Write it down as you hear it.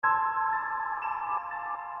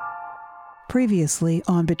Previously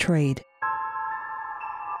on Betrayed.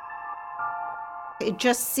 It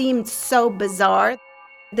just seemed so bizarre.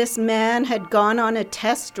 This man had gone on a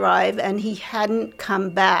test drive and he hadn't come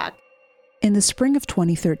back. In the spring of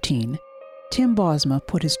 2013, Tim Bosma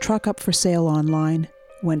put his truck up for sale online,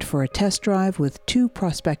 went for a test drive with 2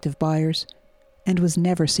 prospective buyers, and was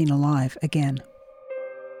never seen alive again.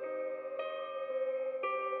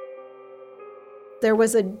 There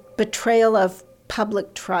was a betrayal of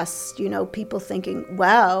public trust, people thinking,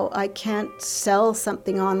 wow, I can't sell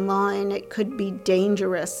something online, it could be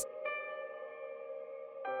dangerous.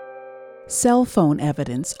 Cell phone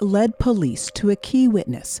evidence led police to a key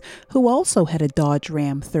witness who also had a Dodge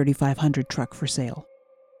Ram 3500 truck for sale.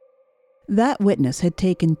 That witness had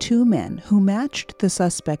taken 2 men who matched the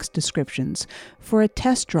suspects' descriptions for a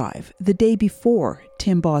test drive the day before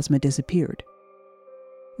Tim Bosma disappeared.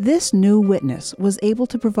 This new witness was able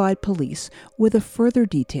to provide police with a further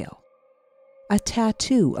detail: a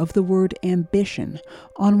tattoo of the word ambition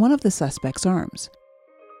on one of the suspect's arms.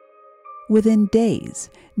 Within days,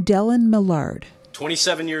 Delon Millard,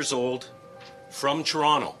 27 years old, from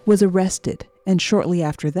Toronto, was arrested, and shortly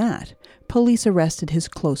after that, police arrested his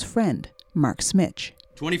close friend, Mark Smitch.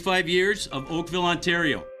 25 years of Oakville,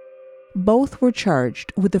 Ontario. Both were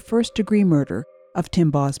charged with the first-degree murder of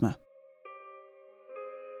Tim Bosma.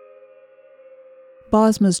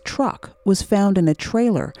 Bosma's truck was found in a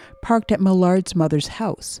trailer parked at Millard's mother's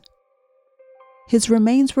house. His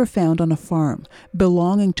remains were found on a farm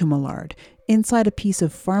belonging to Millard, inside a piece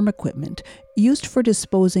of farm equipment used for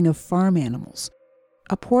disposing of farm animals,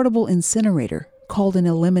 a portable incinerator called an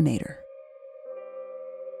eliminator.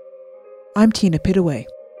 I'm Tina Pittaway.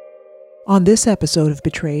 On this episode of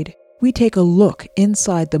Betrayed, we take a look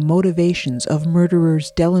inside the motivations of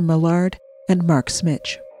murderers Delon Millard and Mark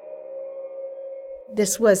Smitch.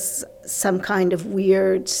 This was some kind of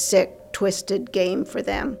weird, sick, twisted game for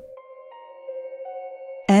them.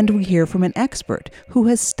 And we hear from an expert who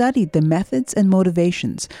has studied the methods and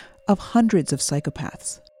motivations of hundreds of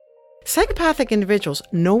psychopaths. Psychopathic individuals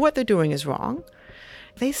know what they're doing is wrong.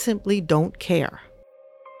 They simply don't care.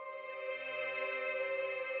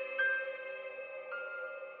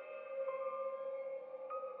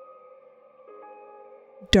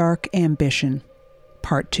 Dark Ambition,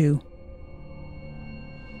 Part 2.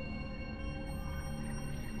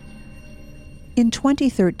 In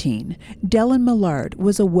 2013, Delon Millard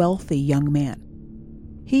was a wealthy young man.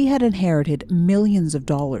 He had inherited millions of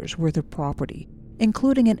dollars worth of property,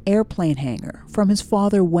 including an airplane hangar from his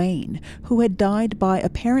father Wayne, who had died by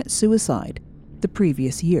apparent suicide the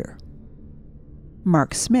previous year.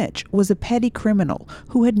 Mark Smitch was a petty criminal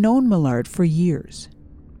who had known Millard for years.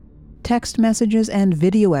 Text messages and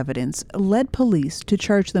video evidence led police to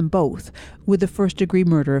charge them both with the first-degree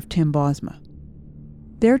murder of Tim Bosma.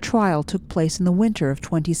 Their trial took place in the winter of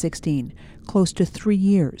 2016, close to 3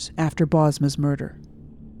 years after Bosma's murder.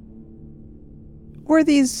 Were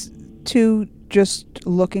these 2 just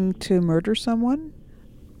looking to murder someone?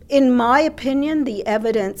 In my opinion, the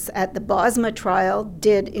evidence at the Bosma trial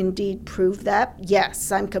did indeed prove that.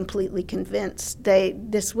 Yes, I'm completely convinced.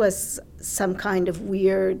 This was some kind of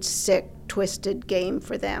weird, sick, twisted game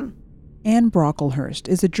for them. Anne Brocklehurst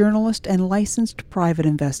is a journalist and licensed private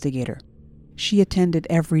investigator. She attended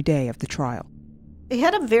every day of the trial. They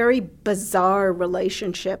had a very bizarre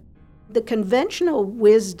relationship. The conventional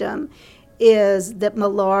wisdom is that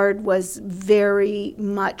Millard was very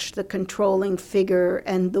much the controlling figure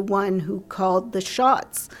and the one who called the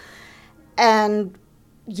shots. And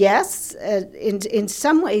yes, in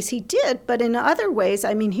some ways he did, but in other ways,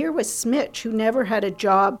 here was Smitch, who never had a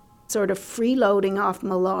job, sort of freeloading off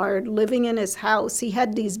Millard, living in his house. He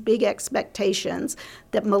had these big expectations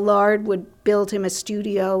that Millard would build him a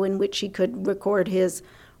studio in which he could record his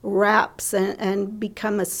raps and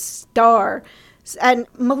become a star. And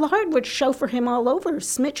Millard would chauffeur him all over.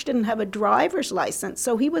 Smitch didn't have a driver's license,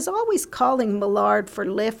 so he was always calling Millard for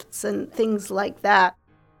lifts and things like that.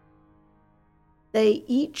 They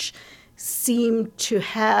each seemed to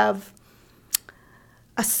have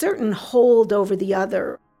a certain hold over the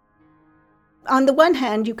other. On the one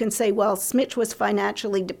hand, you can say, well, Smitch was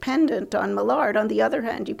financially dependent on Millard. On the other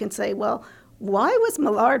hand, you can say, well, why was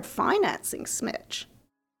Millard financing Smitch?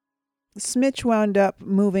 Smitch wound up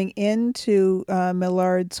moving into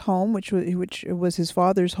Millard's home, which was his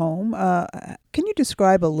father's home. Can you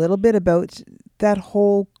describe a little bit about that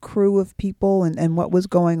whole crew of people and what was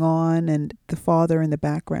going on and the father in the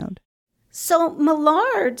background? So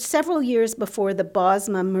Millard, several years before the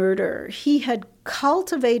Bosma murder, he had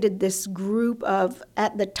cultivated this group of,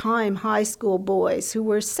 at the time, high school boys who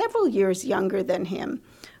were several years younger than him,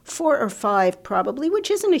 4 or 5 probably,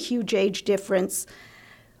 which isn't a huge age difference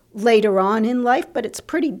later on in life, but it's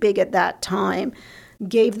pretty big at that time.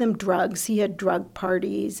 Gave them drugs. He had drug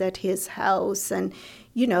parties at his house, and,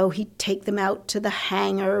 he'd take them out to the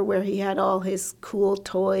hangar where he had all his cool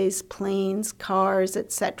toys, planes, cars,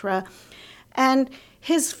 etc. And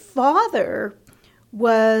his father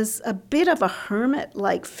was a bit of a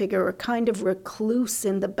hermit-like figure, a kind of recluse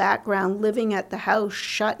in the background, living at the house,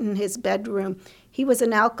 shut in his bedroom. He was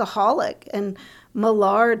an alcoholic, and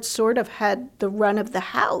Millard sort of had the run of the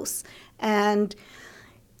house. And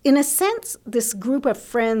in a sense, this group of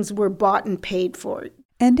friends were bought and paid for.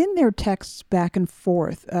 And in their texts back and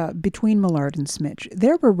forth between Millard and Smitch,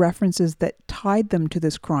 there were references that tied them to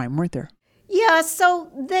this crime, weren't there? Yeah,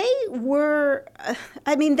 so they were,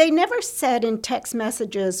 they never said in text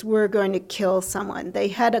messages, we're going to kill someone. They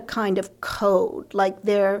had a kind of code, like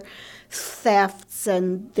their thefts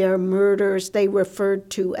and their murders, they referred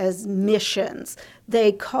to as missions.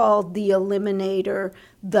 They called the Eliminator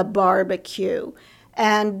the barbecue.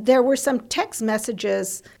 And there were some text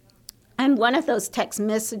messages, and one of those text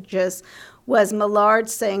messages was Millard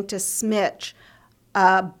saying to Smitch,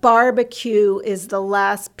 barbecue is the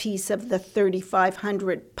last piece of the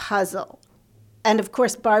 3500 puzzle. And of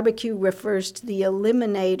course, barbecue refers to the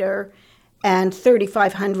Eliminator, and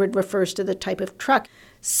 3500 refers to the type of truck.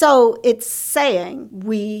 So it's saying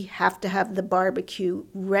we have to have the barbecue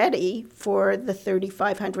ready for the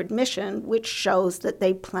 3500 mission, which shows that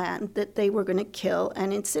they planned that they were going to kill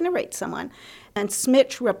and incinerate someone. And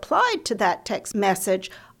Smitch replied to that text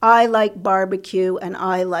message, I like barbecue and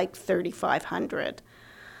I like 3500.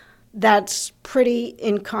 That's pretty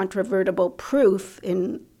incontrovertible proof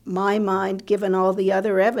in my mind, given all the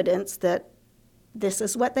other evidence that this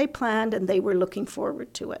is what they planned and they were looking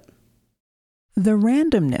forward to it. The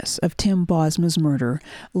randomness of Tim Bosma's murder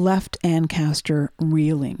left Ancaster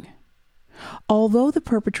reeling. Although the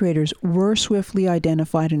perpetrators were swiftly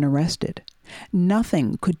identified and arrested,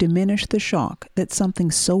 nothing could diminish the shock that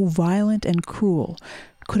something so violent and cruel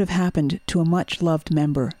could have happened to a much-loved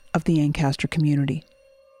member of the Ancaster community.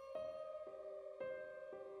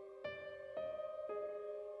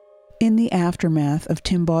 In the aftermath of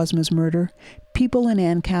Tim Bosma's murder, people in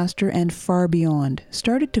Ancaster and far beyond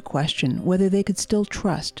started to question whether they could still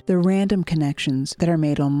trust the random connections that are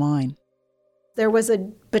made online. There was a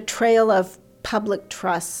betrayal of public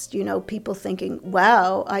trust, people thinking,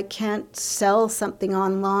 wow, I can't sell something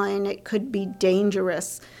online, it could be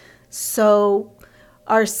dangerous. So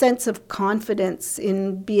our sense of confidence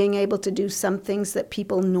in being able to do some things that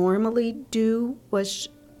people normally do was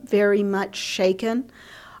very much shaken.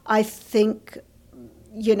 I think,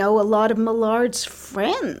 a lot of Millard's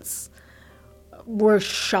friends were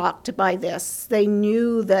shocked by this. They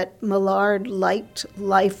knew that Millard liked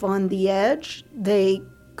life on the edge. They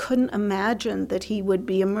couldn't imagine that he would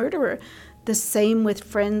be a murderer. The same with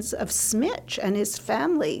friends of Smitch and his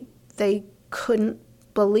family. They couldn't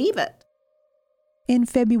believe it. In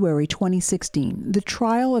February 2016, the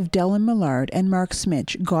trial of Dellen Millard and Mark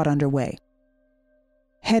Smitch got underway.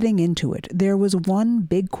 Heading into it, there was one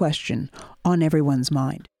big question on everyone's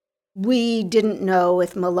mind. We didn't know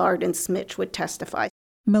if Millard and Smitch would testify.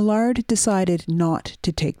 Millard decided not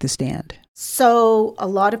to take the stand. So a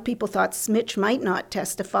lot of people thought Smitch might not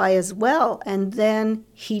testify as well, and then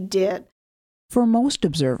he did. For most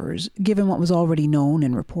observers, given what was already known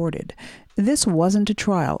and reported, this wasn't a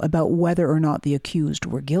trial about whether or not the accused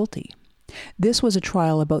were guilty. This was a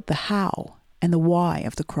trial about the how and the why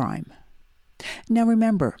of the crime. Now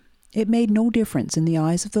remember, it made no difference in the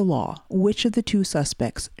eyes of the law which of the two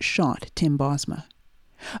suspects shot Tim Bosma.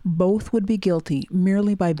 Both would be guilty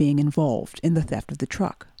merely by being involved in the theft of the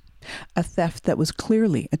truck, a theft that was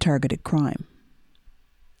clearly a targeted crime.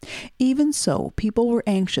 Even so, people were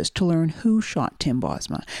anxious to learn who shot Tim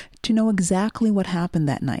Bosma, to know exactly what happened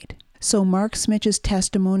that night. So Mark Smitch's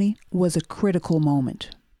testimony was a critical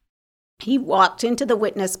moment. He walked into the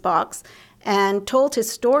witness box and told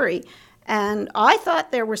his story. And I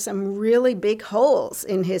thought there were some really big holes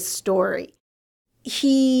in his story.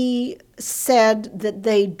 He said that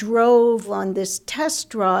they drove on this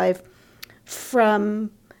test drive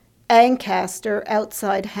from Ancaster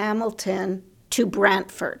outside Hamilton to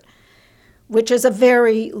Brantford, which is a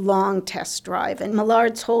very long test drive. And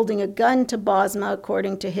Millard's holding a gun to Bosma,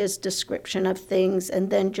 according to his description of things,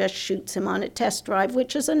 and then just shoots him on a test drive,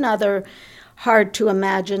 which is another hard to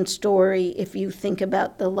imagine story if you think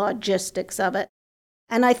about the logistics of it.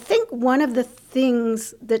 And I think one of the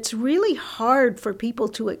things that's really hard for people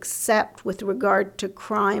to accept with regard to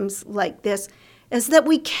crimes like this is that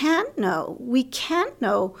we can't know. We can't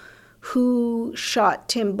know who shot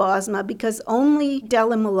Tim Bosma because only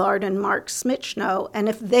Della Millard and Mark Smich know, and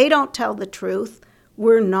if they don't tell the truth,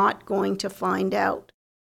 we're not going to find out.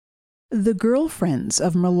 The girlfriends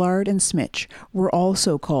of Millard and Smich were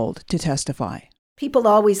also called to testify. People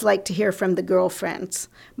always like to hear from the girlfriends.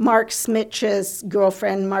 Mark Smich's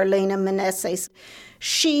girlfriend, Marlena Meneses,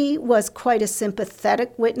 she was quite a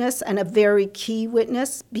sympathetic witness and a very key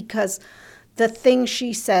witness because the thing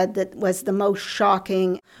she said that was the most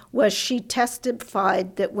shocking was she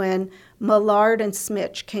testified that when Millard and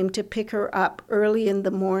Smich came to pick her up early in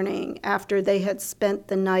the morning after they had spent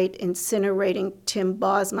the night incinerating Tim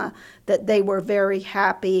Bosma, that they were very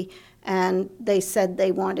happy and they said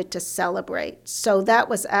they wanted to celebrate. So that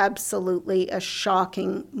was absolutely a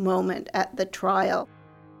shocking moment at the trial.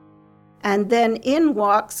 And then in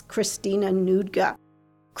walks Christina Noudga.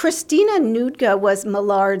 Christina Noudga was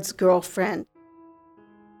Millard's girlfriend.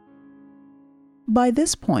 By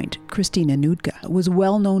this point, Christina Noudga was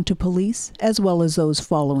well known to police as well as those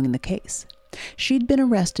following the case. She'd been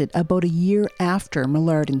arrested about a year after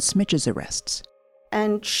Millard and Smich's arrests.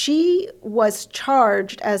 And she was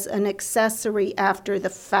charged as an accessory after the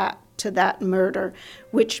fact to that murder,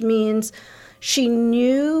 which means she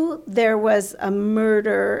knew there was a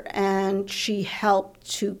murder and she helped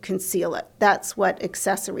to conceal it. That's what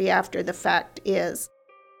accessory after the fact is.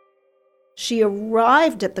 She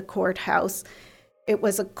arrived at the courthouse. It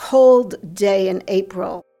was a cold day in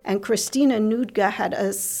April, and Christina Noudga had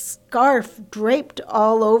a scarf draped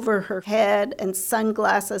all over her head and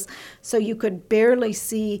sunglasses, so you could barely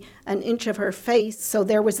see an inch of her face. So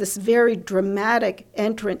there was this very dramatic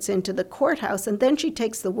entrance into the courthouse, and then she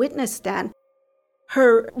takes the witness stand.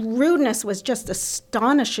 Her rudeness was just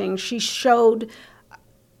astonishing. She showed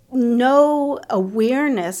no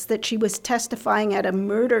awareness that she was testifying at a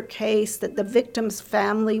murder case, that the victim's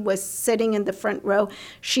family was sitting in the front row.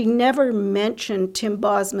 She never mentioned Tim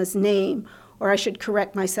Bosma's name, or I should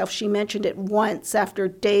correct myself, she mentioned it once after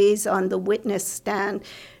days on the witness stand.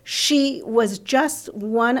 She was just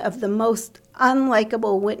one of the most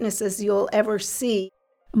unlikable witnesses you'll ever see.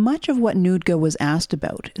 Much of what Noudga was asked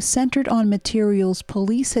about centered on materials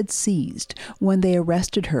police had seized when they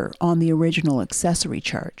arrested her on the original accessory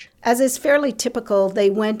charge. As is fairly typical, they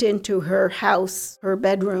went into her house, her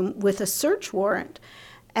bedroom, with a search warrant.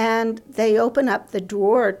 And they open up the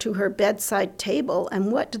drawer to her bedside table, and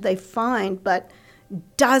what do they find but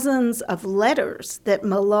dozens of letters that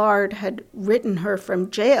Millard had written her from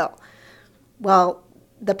jail. Well,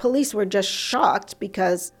 the police were just shocked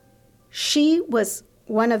because she was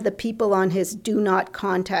one of the people on his do not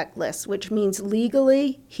contact list, which means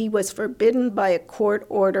legally he was forbidden by a court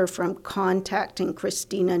order from contacting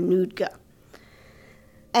Christina Noudga.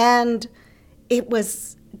 And it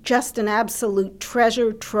was just an absolute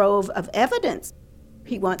treasure trove of evidence.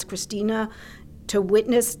 He wants Christina to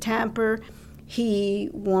witness tamper. He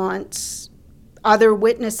wants other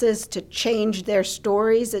witnesses to change their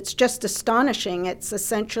stories. It's just astonishing. It's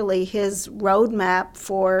essentially his roadmap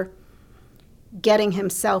for getting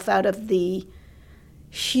himself out of the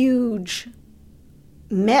huge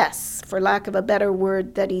mess, for lack of a better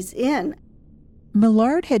word, that he's in.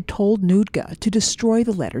 Millard had told Noudga to destroy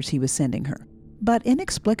the letters he was sending her, but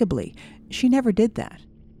inexplicably, she never did that.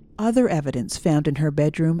 Other evidence found in her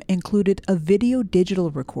bedroom included a video digital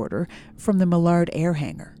recorder from the Millard air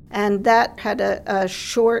hangar. And that had a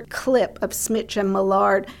short clip of Smich and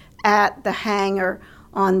Millard at the hangar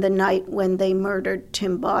on the night when they murdered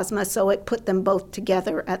Tim Bosma, so it put them both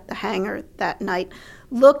together at the hangar that night,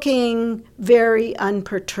 looking very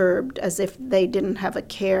unperturbed, as if they didn't have a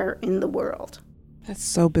care in the world. That's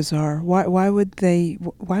so bizarre. Why would they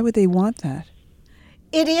want that?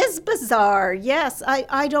 It is bizarre, yes.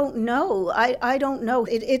 I don't know. I don't know.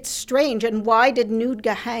 It's strange. And why did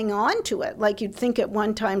Noudga hang on to it? Like, you'd think at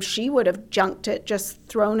one time she would have junked it, just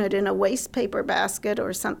thrown it in a waste paper basket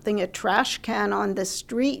or something, a trash can on the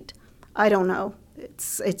street. I don't know.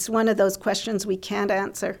 It's one of those questions we can't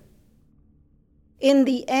answer. In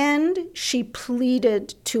the end, she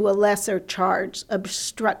pleaded to a lesser charge,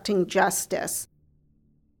 obstructing justice.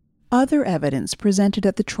 Other evidence presented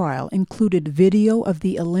at the trial included video of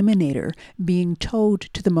the Eliminator being towed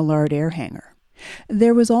to the Millard air hangar.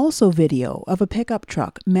 There was also video of a pickup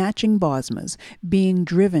truck matching Bosma's being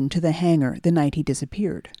driven to the hangar the night he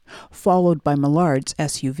disappeared, followed by Millard's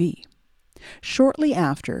SUV. Shortly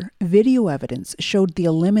after, video evidence showed the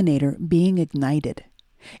Eliminator being ignited.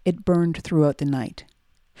 It burned throughout the night.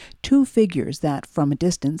 Two figures that, from a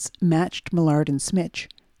distance, matched Millard and Smich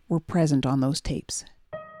were present on those tapes.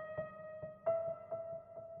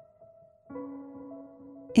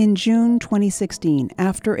 In June 2016,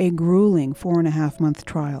 after a grueling 4.5-month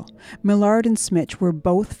trial, Millard and Smitch were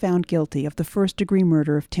both found guilty of the first-degree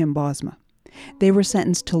murder of Tim Bosma. They were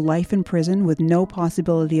sentenced to life in prison with no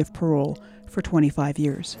possibility of parole for 25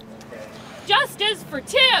 years. Justice for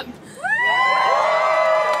Tim!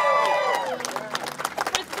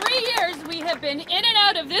 For 3 years, we have been in and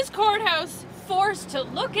out of this courthouse, forced to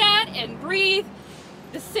look at and breathe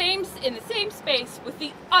in the same space with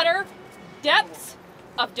the utter depths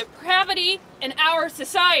of depravity in our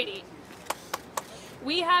society.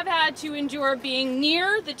 We have had to endure being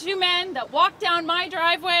near the two men that walked down my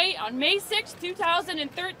driveway on May 6,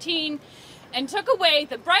 2013, and took away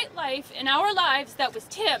the bright life in our lives that was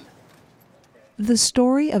Tim. The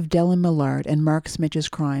story of Dellen Millard and Mark Smitch's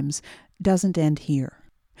crimes doesn't end here.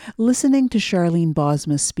 Listening to Charlene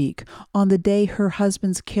Bosma speak on the day her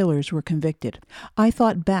husband's killers were convicted, I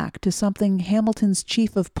thought back to something Hamilton's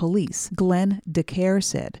chief of police, Glenn DeCare,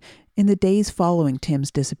 said in the days following Tim's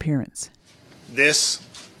disappearance. This,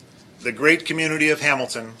 the great community of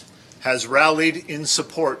Hamilton, has rallied in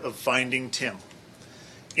support of finding Tim.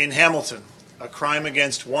 In Hamilton, a crime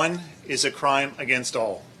against one is a crime against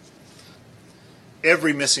all.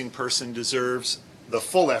 Every missing person deserves the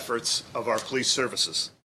full efforts of our police services.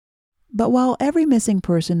 But while every missing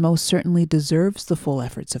person most certainly deserves the full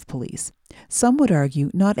efforts of police, some would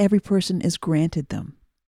argue not every person is granted them.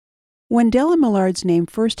 When Dellen Millard's name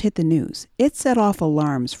first hit the news, it set off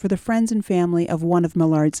alarms for the friends and family of one of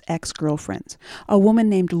Millard's ex-girlfriends, a woman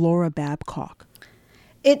named Laura Babcock.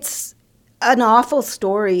 It's an awful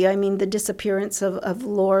story. I mean, the disappearance of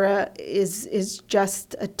Laura is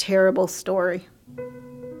just a terrible story.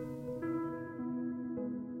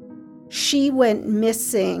 She went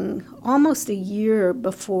missing almost a year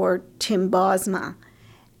before Tim Bosma,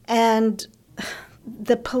 and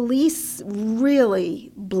the police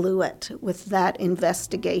really blew it with that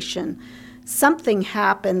investigation. Something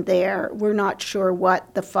happened there. We're not sure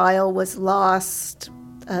what. The file was lost.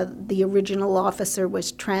 The original officer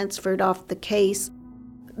was transferred off the case.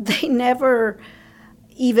 They never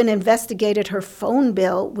even investigated her phone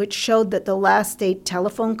bill, which showed that the last 8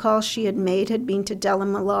 telephone calls she had made had been to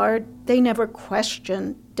Dellen Millard. They never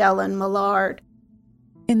questioned Dellen Millard.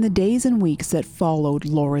 In the days and weeks that followed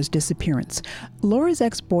Laura's disappearance, Laura's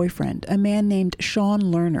ex-boyfriend, a man named Sean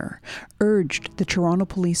Lerner, urged the Toronto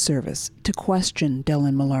Police Service to question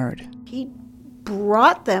Dellen Millard. He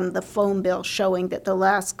brought them the phone bill showing that the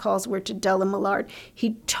last calls were to Dellen Millard.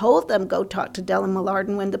 He told them, go talk to Dellen Millard,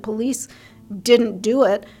 and when the police didn't do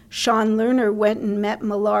it, Sean Lerner went and met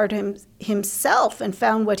Millard himself and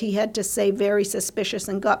found what he had to say very suspicious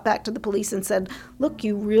and got back to the police and said, look,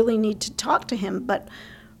 you really need to talk to him. But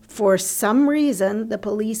for some reason, the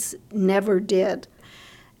police never did.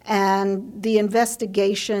 And the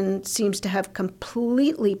investigation seems to have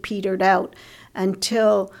completely petered out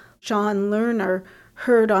until Sean Lerner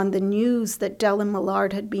heard on the news that Dellen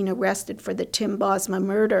Millard had been arrested for the Tim Bosma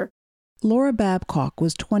murder. Laura Babcock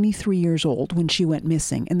was 23 years old when she went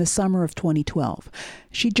missing in the summer of 2012.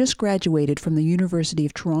 She just graduated from the University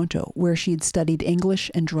of Toronto, where she had studied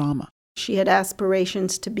English and drama. She had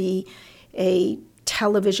aspirations to be a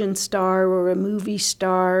television star or a movie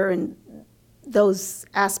star, and those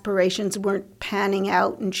aspirations weren't panning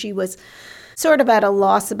out, and she was sort of at a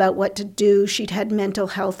loss about what to do. She'd had mental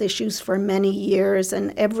health issues for many years,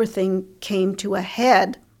 and everything came to a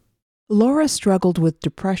head. Laura struggled with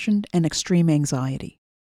depression and extreme anxiety.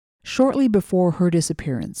 Shortly before her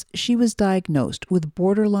disappearance, she was diagnosed with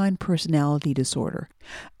borderline personality disorder,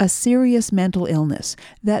 a serious mental illness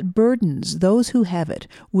that burdens those who have it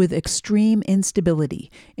with extreme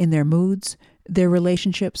instability in their moods, their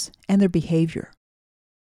relationships, and their behavior.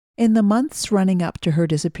 In the months running up to her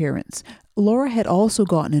disappearance, Laura had also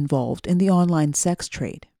gotten involved in the online sex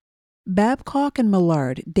trade. Babcock and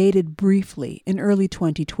Millard dated briefly in early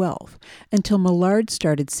 2012 until Millard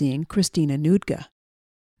started seeing Christina Noudga.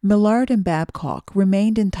 Millard and Babcock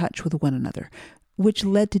remained in touch with one another, which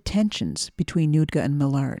led to tensions between Noudga and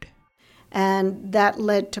Millard. And that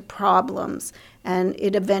led to problems, and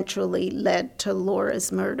it eventually led to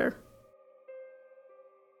Laura's murder.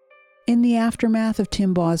 In the aftermath of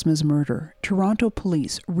Tim Bosma's murder, Toronto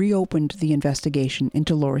police reopened the investigation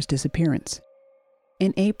into Laura's disappearance.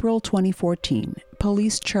 In April 2014,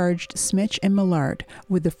 police charged Smitch and Millard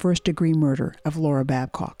with the first-degree murder of Laura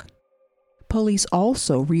Babcock. Police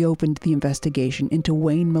also reopened the investigation into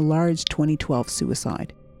Wayne Millard's 2012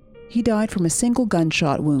 suicide. He died from a single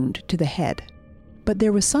gunshot wound to the head. But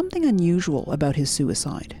there was something unusual about his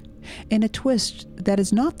suicide. In a twist that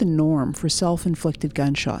is not the norm for self-inflicted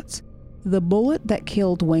gunshots, the bullet that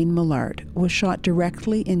killed Wayne Millard was shot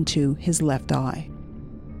directly into his left eye.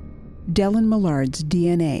 Dellen Millard's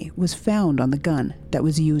DNA was found on the gun that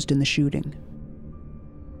was used in the shooting.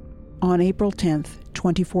 On April 10,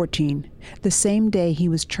 2014, the same day he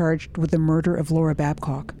was charged with the murder of Laura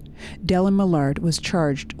Babcock, Dellen Millard was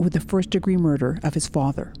charged with the first-degree murder of his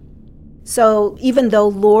father. So even though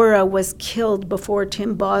Laura was killed before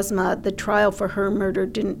Tim Bosma, the trial for her murder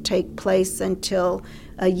didn't take place until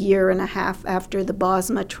a year and a half after the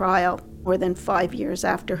Bosma trial, more than 5 years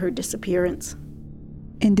after her disappearance.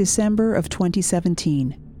 In December of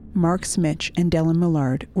 2017, Mark Smich and Dellen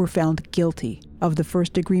Millard were found guilty of the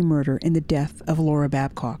first-degree murder in the death of Laura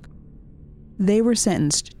Babcock. They were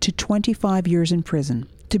sentenced to 25 years in prison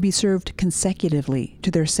to be served consecutively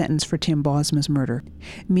to their sentence for Tim Bosma's murder,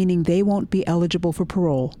 meaning they won't be eligible for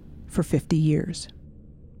parole for 50 years.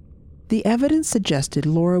 The evidence suggested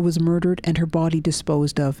Laura was murdered and her body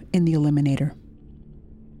disposed of in the Eliminator.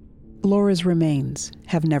 Laura's remains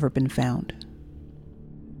have never been found.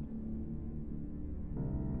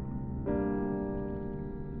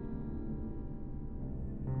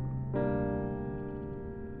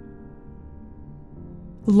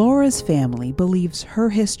 Laura's family believes her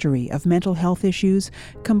history of mental health issues,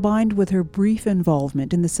 combined with her brief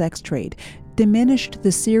involvement in the sex trade, diminished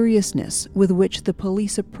the seriousness with which the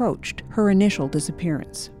police approached her initial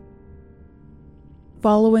disappearance.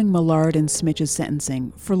 Following Millard and Smich's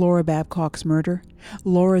sentencing for Laura Babcock's murder,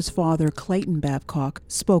 Laura's father, Clayton Babcock,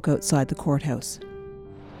 spoke outside the courthouse.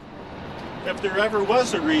 If there ever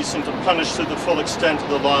was a reason to punish to the full extent of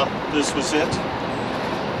the law, this was it.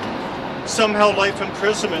 Somehow life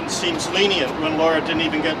imprisonment seems lenient when Laura didn't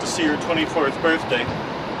even get to see her 24th birthday.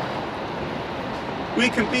 We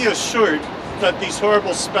can be assured that these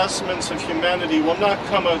horrible specimens of humanity will not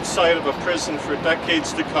come outside of a prison for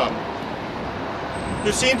decades to come.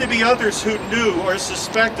 There seem to be others who knew or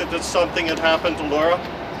suspected that something had happened to Laura.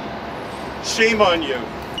 Shame on you,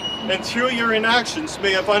 and through your inactions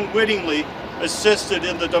may have unwittingly assisted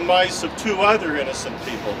in the demise of 2 other innocent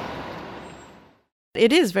people.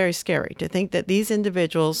 It is very scary to think that these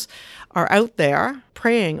individuals are out there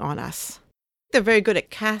preying on us. They're very good at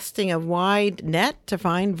casting a wide net to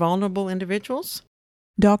find vulnerable individuals.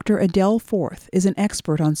 Dr. Adele Forth is an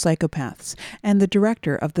expert on psychopaths and the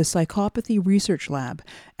director of the Psychopathy Research Lab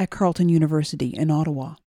at Carleton University in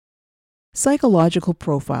Ottawa. Psychological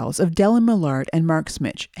profiles of Dellen Millard and Mark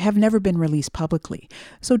Smich have never been released publicly,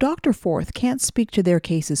 so Dr. Forth can't speak to their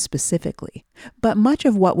cases specifically. But much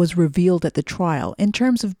of what was revealed at the trial in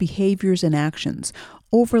terms of behaviors and actions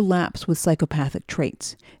overlaps with psychopathic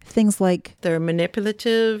traits. Things like they're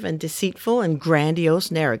manipulative and deceitful and grandiose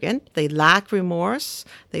and arrogant. They lack remorse.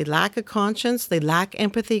 They lack a conscience. They lack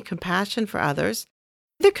empathy, compassion for others.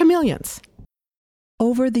 They're chameleons.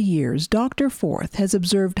 Over the years, Dr. Forth has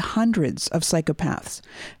observed hundreds of psychopaths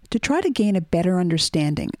to try to gain a better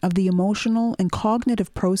understanding of the emotional and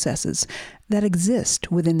cognitive processes that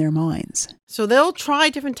exist within their minds. So they'll try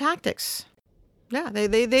different tactics. Yeah,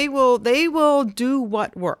 they will do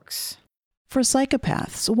what works. For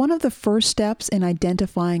psychopaths, one of the first steps in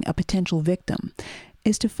identifying a potential victim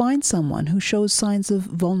is to find someone who shows signs of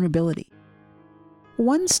vulnerability.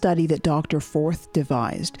 One study that Dr. Forth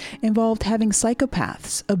devised involved having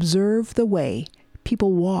psychopaths observe the way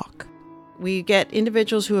people walk. We get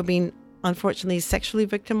individuals who have been, unfortunately, sexually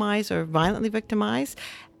victimized or violently victimized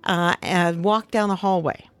and walk down the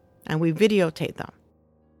hallway, and we videotape them.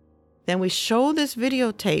 Then we show this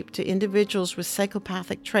videotape to individuals with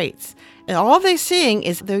psychopathic traits. And all they're seeing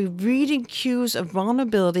is they're reading cues of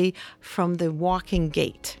vulnerability from the walking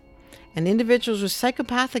gait. And individuals with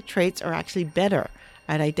psychopathic traits are actually better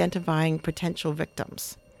at identifying potential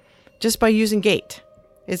victims just by using gait.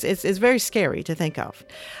 It's very scary to think of.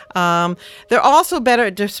 They're also better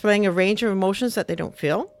at displaying a range of emotions that they don't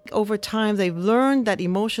feel. Over time, they've learned that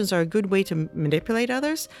emotions are a good way to manipulate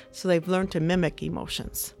others, so they've learned to mimic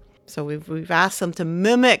emotions. So we've asked them to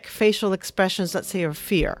mimic facial expressions, let's say, of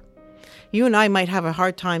fear. You and I might have a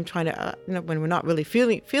hard time trying to, when we're not really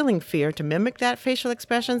feeling fear, to mimic that facial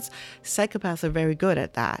expressions. Psychopaths are very good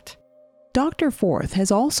at that. Dr. Forth has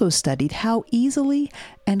also studied how easily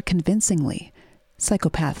and convincingly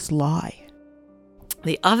psychopaths lie.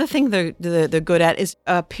 The other thing they're good at is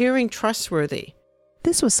appearing trustworthy.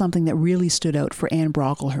 This was something that really stood out for Anne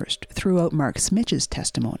Brocklehurst throughout Mark Smich's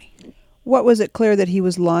testimony. What was it clear that he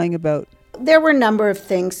was lying about? There were a number of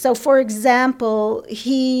things. So, for example,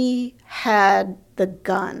 he had the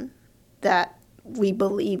gun that we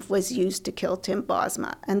believe was used to kill Tim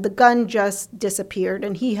Bosma. And the gun just disappeared.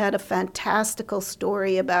 And he had a fantastical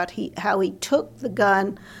story about how he took the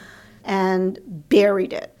gun and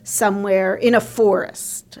buried it somewhere in a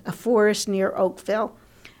forest near Oakville.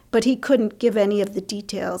 but he couldn't give any of the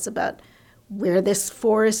details about where this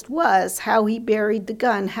forest was, how he buried the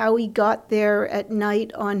gun, how he got there at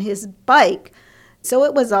night on his bike. So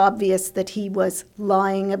it was obvious that he was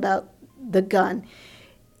lying about the gun.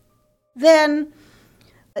 Then,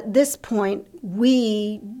 at this point,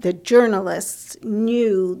 we, the journalists,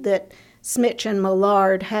 knew that Smitch and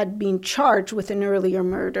Millard had been charged with an earlier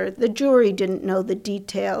murder. The jury didn't know the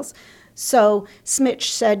details. So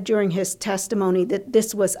Smitch said during his testimony that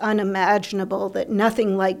this was unimaginable, that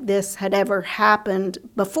nothing like this had ever happened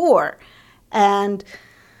before. And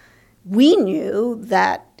we knew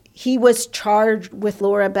that he was charged with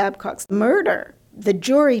Laura Babcock's murder. The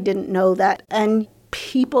jury didn't know that, and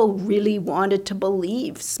people really wanted to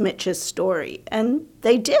believe Smitch's story, and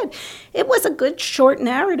they did. It was a good short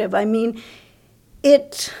narrative. I mean,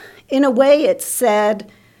 in a way, it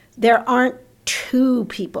said there aren't two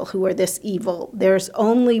people who are this evil. There's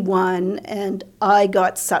only one, and I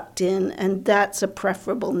got sucked in, and that's a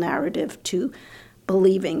preferable narrative to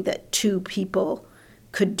believing that two people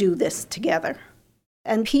could do this together.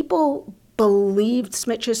 And people believed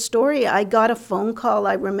Smitch's story. I got a phone call,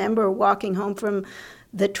 I remember walking home from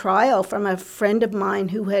the trial, from a friend of mine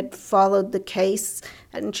who had followed the case,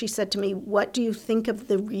 and she said to me, "What do you think of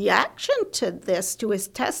the reaction to this, to his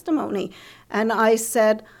testimony?" And I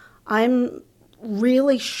said, "I'm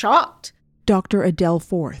really shocked." Dr. Adele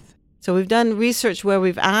Forth. So we've done research where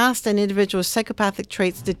we've asked an individual's psychopathic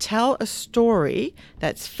traits to tell a story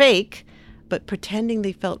that's fake, but pretending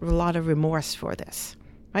they felt a lot of remorse for this,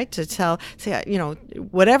 right? To say,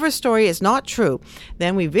 whatever story is not true.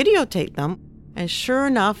 Then we videotape them, and sure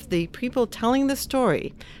enough, the people telling the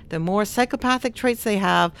story, the more psychopathic traits they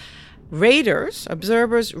have,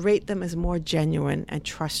 observers rate them as more genuine and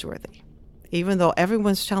trustworthy, even though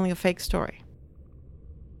everyone's telling a fake story.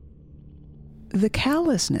 The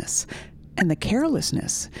callousness and the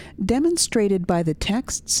carelessness demonstrated by the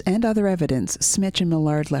texts and other evidence Smitch and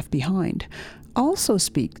Millard left behind also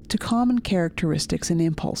speak to common characteristics and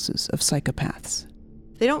impulses of psychopaths.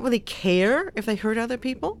 They don't really care if they hurt other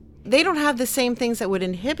people. They don't have the same things that would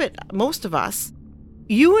inhibit most of us.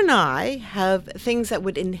 You and I have things that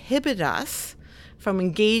would inhibit us from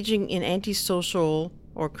engaging in antisocial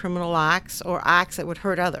or criminal acts or acts that would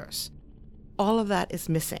hurt others. All of that is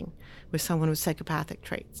missing with someone with psychopathic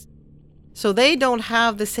traits. So they don't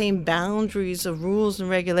have the same boundaries of rules and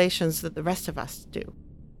regulations that the rest of us do.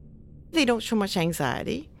 They don't show much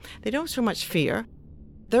anxiety. They don't show much fear.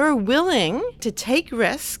 They're willing to take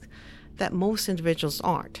risks that most individuals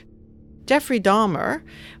aren't. Jeffrey Dahmer,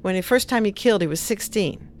 when the first time he killed, he was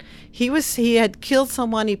 16. He had killed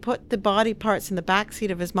someone. He put the body parts in the back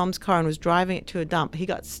seat of his mom's car and was driving it to a dump. He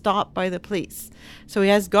got stopped by the police. So he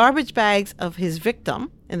has garbage bags of his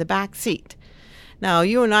victim in the back seat. Now,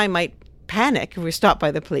 you and I might panic if we're stopped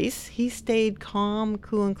by the police. He stayed calm,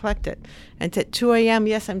 cool, and collected. And at 2 a.m.,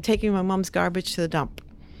 yes, I'm taking my mom's garbage to the dump.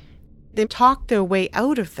 They talk their way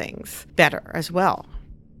out of things better as well.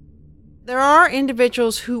 There are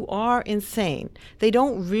individuals who are insane. They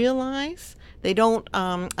don't realize, they don't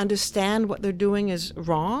understand what they're doing is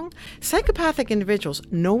wrong. Psychopathic individuals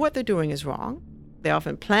know what they're doing is wrong. They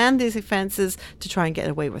often plan these offenses to try and get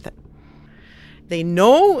away with it. They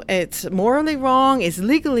know it's morally wrong, it's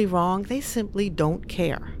legally wrong. They simply don't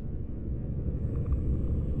care.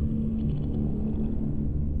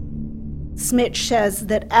 Smitch says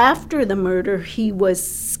that after the murder, he was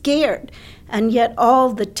scared, and yet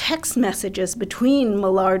all the text messages between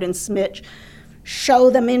Millard and Smitch show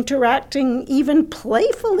them interacting even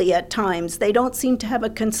playfully at times. They don't seem to have a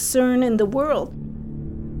concern in the world.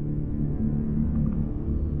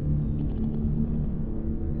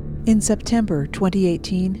 In September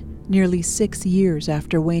 2018, nearly 6 years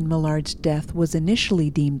after Wayne Millard's death was initially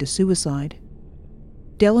deemed a suicide,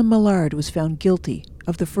 Dellen Millard was found guilty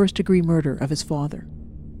of the first-degree murder of his father.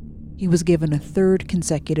 He was given a third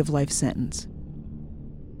consecutive life sentence.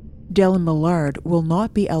 Dellen Millard will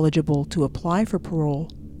not be eligible to apply for parole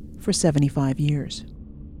for 75 years.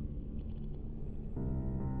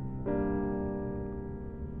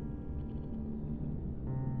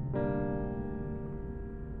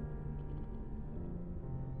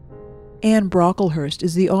 Anne Brocklehurst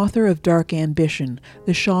is the author of Dark Ambition,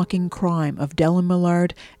 The Shocking Crime of Dellen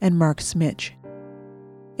Millard and Mark Smitch.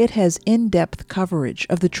 It has in-depth coverage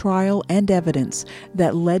of the trial and evidence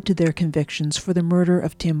that led to their convictions for the murder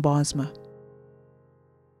of Tim Bosma.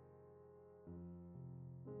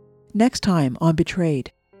 Next time on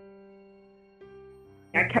Betrayed.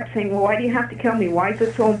 I kept saying, well, why do you have to kill me? Why is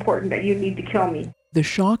it so important that you need to kill me? The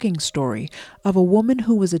shocking story of a woman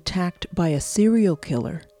who was attacked by a serial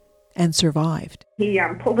killer and survived. He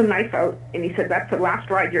pulled a knife out, and he said, "That's the last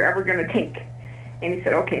ride you're ever going to take." And he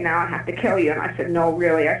said, "Okay, now I have to kill you." And I said, "No,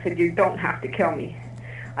 really." I said, "You don't have to kill me."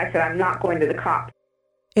 I said, "I'm not going to the cops."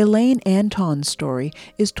 Elaine Anton's story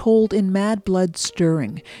is told in Mad Blood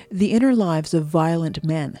Stirring, The Inner Lives of Violent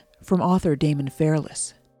Men, from author Damon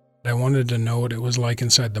Fairless. I wanted to know what it was like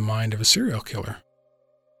inside the mind of a serial killer.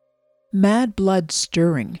 Mad Blood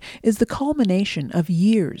Stirring is the culmination of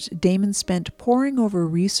years Damon spent poring over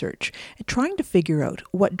research and trying to figure out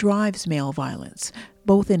what drives male violence,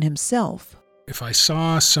 both in himself. If I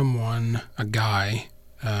saw someone, a guy,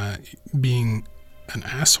 being an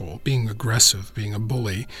asshole, being aggressive, being a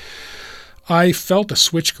bully, I felt a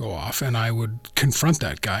switch go off and I would confront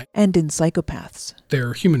that guy. And in psychopaths.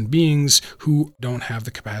 They're human beings who don't have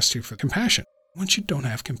the capacity for compassion. Once you don't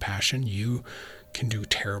have compassion, you can do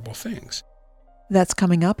terrible things. That's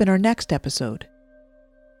coming up in our next episode.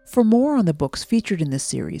 For more on the books featured in this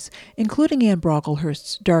series, including Anne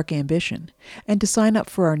Brocklehurst's Dark Ambition, and to sign up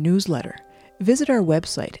for our newsletter, visit our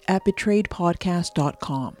website at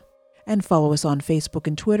betrayedpodcast.com and follow us on Facebook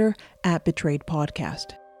and Twitter at Betrayed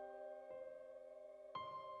Podcast.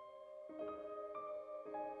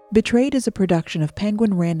 Betrayed is a production of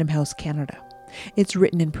Penguin Random House Canada. It's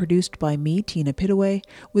written and produced by me, Tina Pittaway,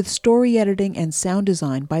 with story editing and sound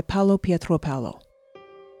design by Paolo Pietropalo.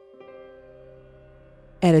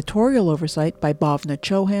 Editorial oversight by Bhavna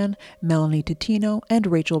Chauhan, Melanie Titino, and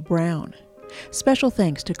Rachel Brown. Special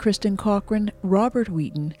thanks to Kristen Cochran, Robert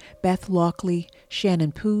Wheaton, Beth Lockley,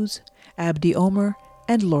 Shannon Poos, Abdi Omer,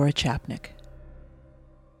 and Laura Chapnick.